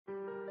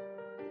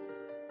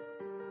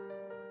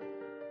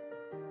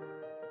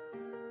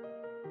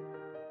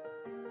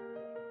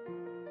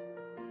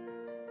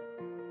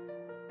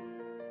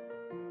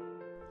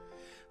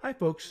Hi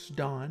folks,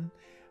 Don.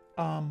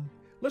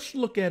 Let's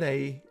look at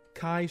a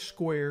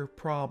chi-square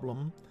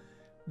problem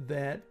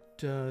that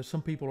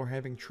some people are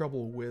having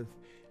trouble with,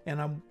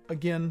 and I'm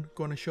again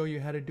going to show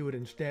you how to do it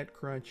in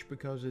StatCrunch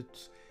because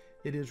it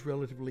is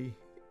relatively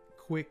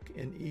quick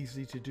and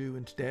easy to do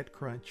in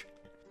StatCrunch.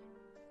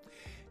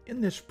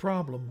 In this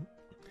problem,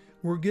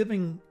 we're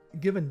given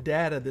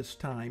data this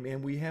time,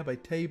 and we have a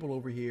table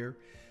over here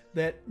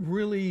that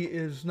really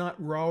is not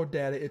raw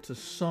data, it's a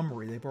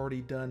summary. They've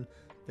already done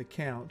the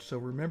count. So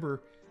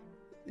remember,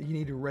 you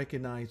need to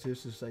recognize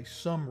this as a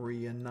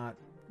summary and not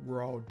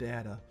raw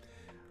data.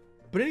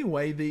 But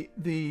anyway,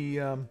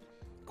 the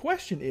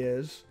question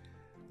is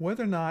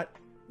whether or not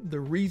the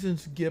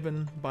reasons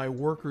given by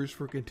workers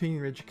for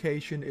continuing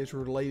education is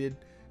related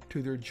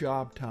to their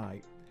job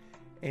type.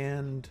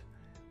 And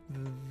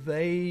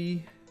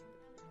the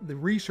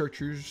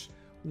researchers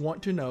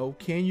want to know,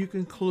 can you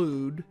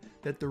conclude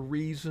that the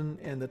reason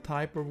and the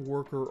type of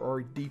worker are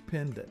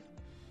dependent?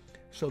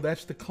 So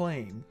that's the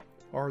claim.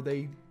 Are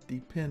they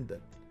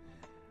dependent?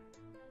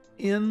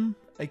 In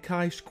a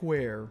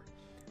chi-square,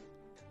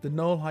 the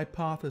null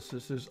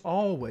hypothesis is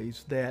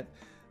always that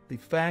the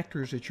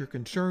factors that you're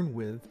concerned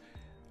with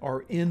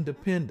are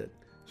independent.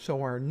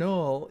 So our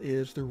null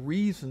is the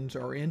reasons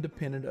are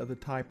independent of the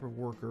type of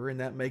worker, and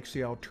that makes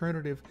the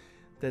alternative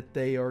that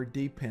they are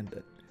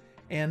dependent.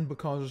 And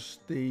because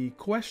the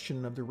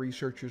question of the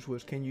researchers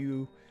was, can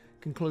you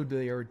conclude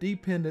they are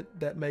dependent,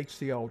 that makes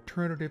the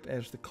alternative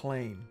as the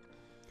claim.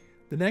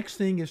 The next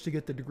thing is to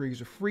get the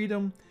degrees of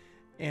freedom,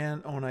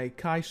 and on a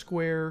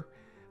chi-square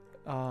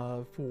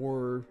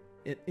for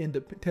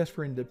test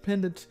for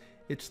independence,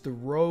 it's the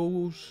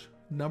rows,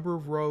 number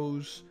of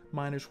rows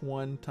minus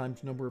 1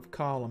 times number of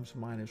columns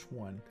minus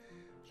 1.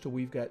 So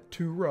we've got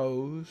 2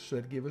 rows, so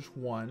that'd give us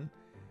 1,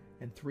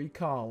 and 3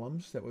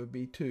 columns, that would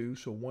be 2,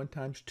 so 1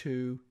 times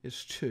 2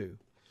 is 2.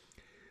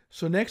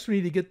 So next we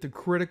need to get the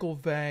critical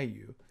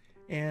value,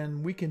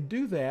 and we can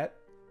do that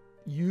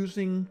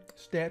using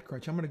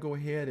StatCrunch. I'm going to go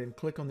ahead and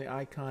click on the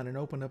icon and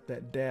open up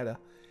that data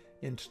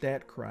in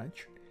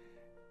StatCrunch.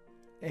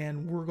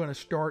 And we're going to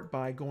start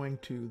by going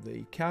to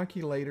the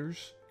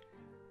calculators,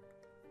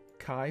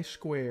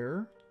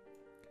 chi-square,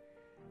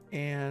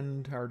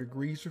 and our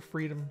degrees of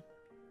freedom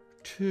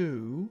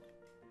 2,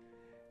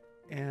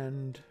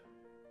 and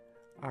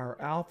our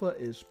alpha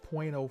is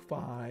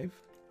 0.05.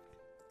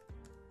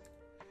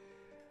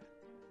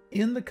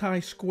 In the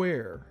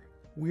chi-square,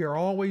 we are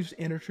always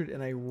interested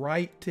in a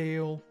right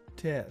tail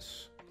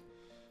test.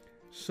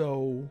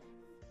 So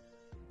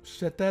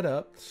set that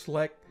up,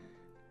 select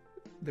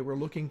that we're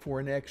looking for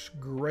an x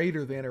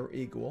greater than or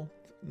equal.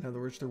 In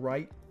other words, the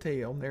right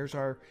tail. And there's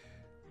our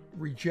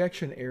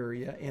rejection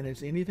area, and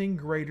it's anything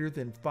greater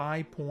than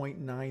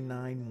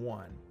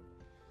 5.991.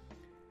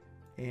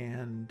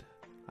 And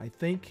I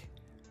think,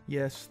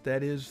 yes,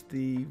 that is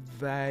the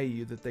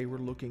value that they were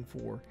looking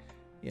for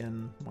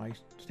in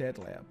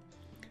MyStatLab.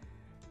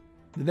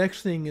 The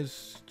next thing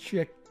is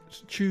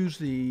choose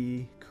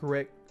the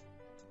correct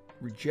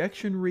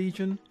rejection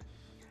region,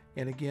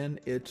 and again,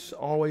 it's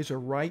always a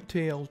right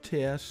tail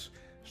test,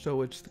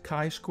 so it's the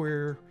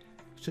chi-square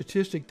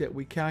statistic that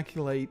we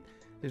calculate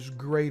is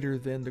greater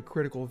than the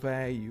critical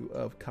value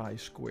of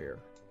chi-square.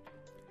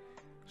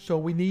 So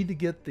we need to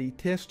get the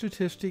test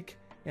statistic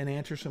and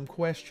answer some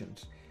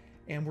questions,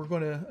 and we're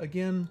going to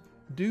again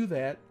do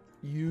that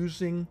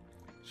using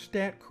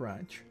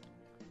StatCrunch.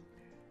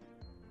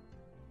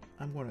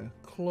 I'm going to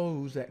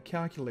close that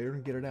calculator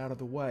and get it out of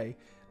the way.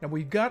 Now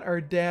we've got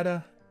our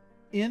data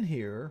in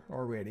here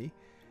already.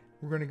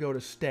 We're going to go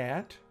to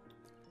Stat,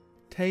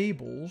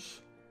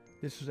 Tables.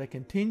 This is a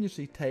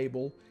contingency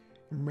table.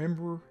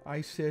 Remember,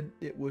 I said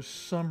it was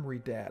summary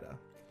data.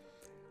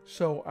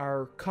 So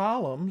our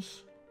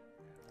columns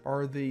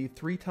are the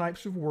 3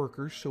 types of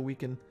workers, so we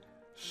can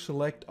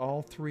select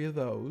all 3 of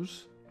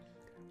those.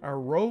 Our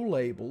row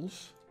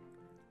labels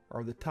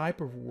are the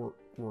type of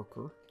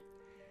worker.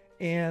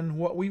 And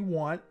what we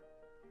want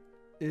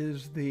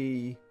is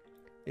the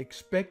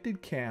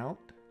expected count.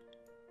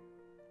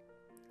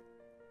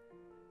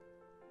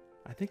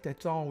 I think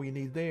that's all we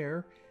need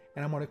there.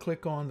 And I'm going to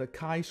click on the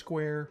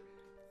chi-square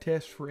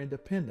test for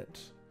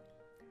independence.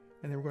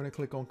 And then we're going to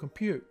click on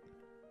compute.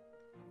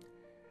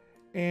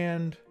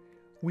 And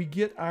we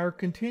get our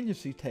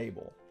contingency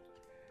table.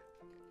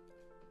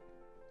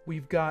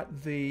 We've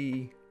got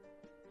the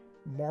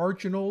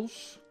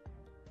marginals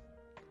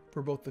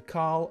for both the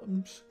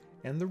columns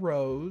and the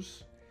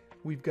rows.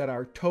 We've got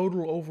our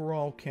total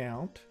overall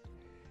count,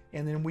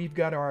 and then we've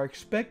got our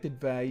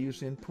expected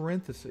values in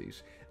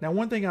parentheses. Now,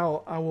 one thing I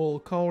will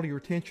call to your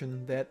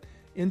attention that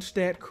in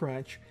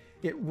StatCrunch,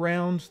 it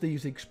rounds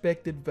these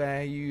expected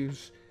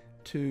values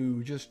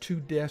to just 2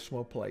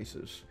 decimal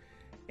places.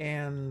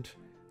 And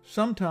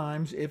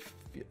sometimes, if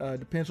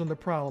depends on the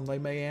problem, they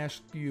may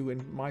ask you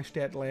in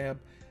MyStatLab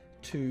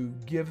to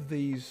give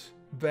these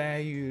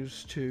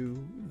values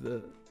to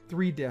the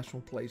 3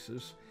 decimal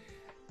places.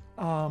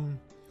 I'm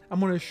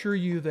going to assure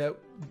you that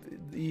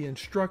the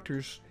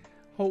instructors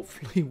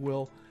hopefully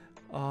will,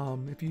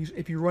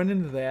 if you run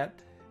into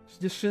that,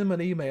 just send them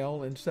an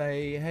email and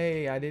say,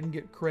 hey, I didn't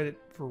get credit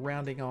for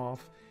rounding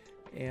off,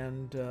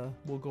 and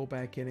we'll go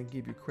back in and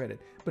give you credit.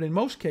 But in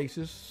most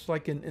cases,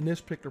 like in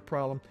this particular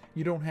problem,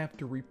 you don't have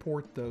to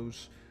report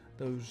those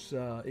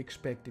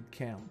expected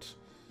counts.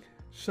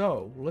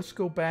 So let's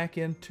go back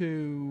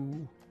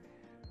into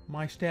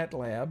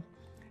MyStatLab,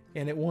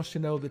 and it wants to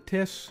know the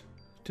test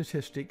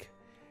statistic,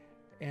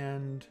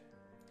 and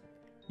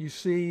you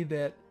see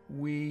that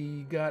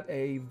we got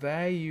a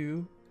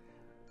value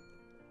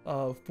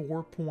of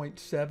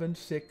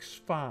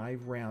 4.765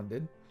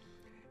 rounded,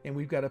 and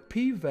we've got a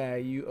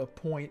p-value of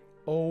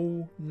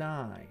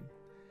 0.09.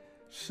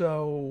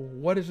 So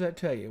what does that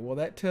tell you? Well,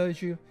 that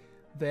tells you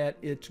that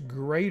it's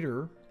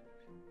greater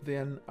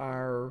than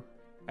our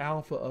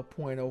alpha of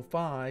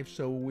 0.05,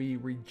 so we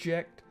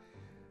reject,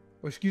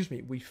 or excuse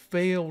me, we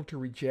fail to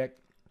reject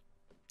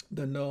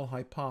the null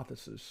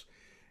hypothesis.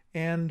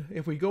 And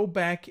if we go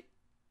back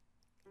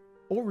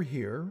over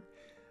here,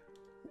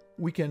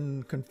 we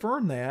can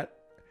confirm that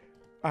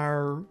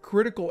our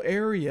critical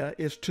area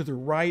is to the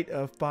right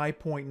of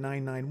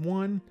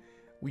 5.991.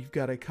 We've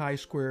got a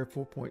chi-square of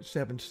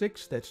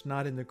 4.76. That's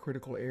not in the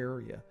critical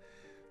area.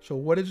 So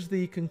what is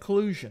the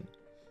conclusion?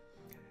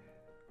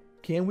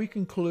 Can we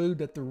conclude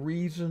that the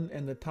reason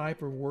and the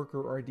type of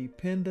worker are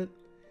dependent?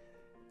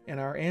 And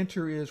our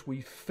answer is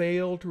we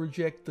fail to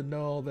reject the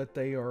null that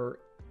they are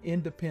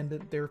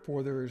independent.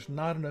 Therefore, there is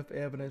not enough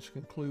evidence to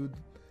conclude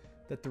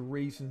that the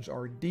reasons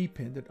are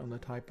dependent on the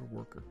type of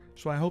worker.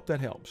 So I hope that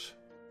helps.